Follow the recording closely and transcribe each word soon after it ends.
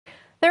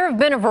There have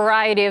been a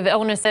variety of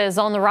illnesses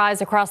on the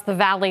rise across the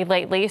valley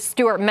lately.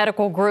 Stewart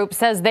Medical Group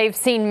says they've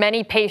seen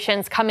many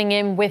patients coming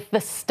in with the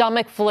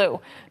stomach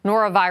flu.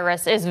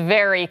 Norovirus is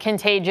very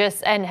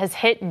contagious and has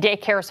hit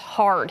daycares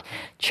hard.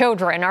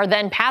 Children are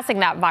then passing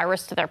that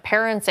virus to their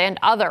parents and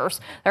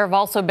others. There have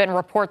also been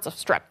reports of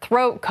strep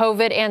throat,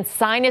 COVID, and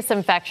sinus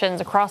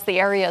infections across the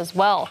area as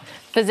well.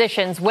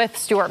 Physicians with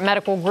Stewart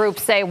Medical Group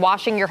say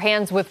washing your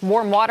hands with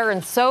warm water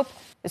and soap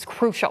is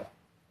crucial.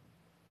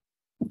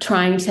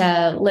 Trying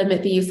to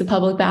limit the use of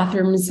public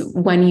bathrooms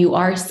when you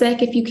are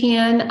sick, if you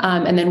can.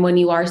 And then when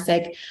you are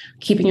sick,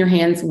 keeping your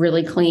hands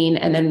really clean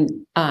and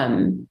then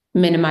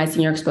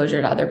minimizing your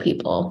exposure to other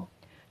people.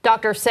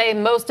 Doctors say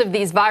most of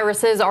these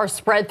viruses are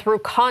spread through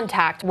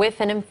contact with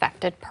an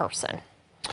infected person.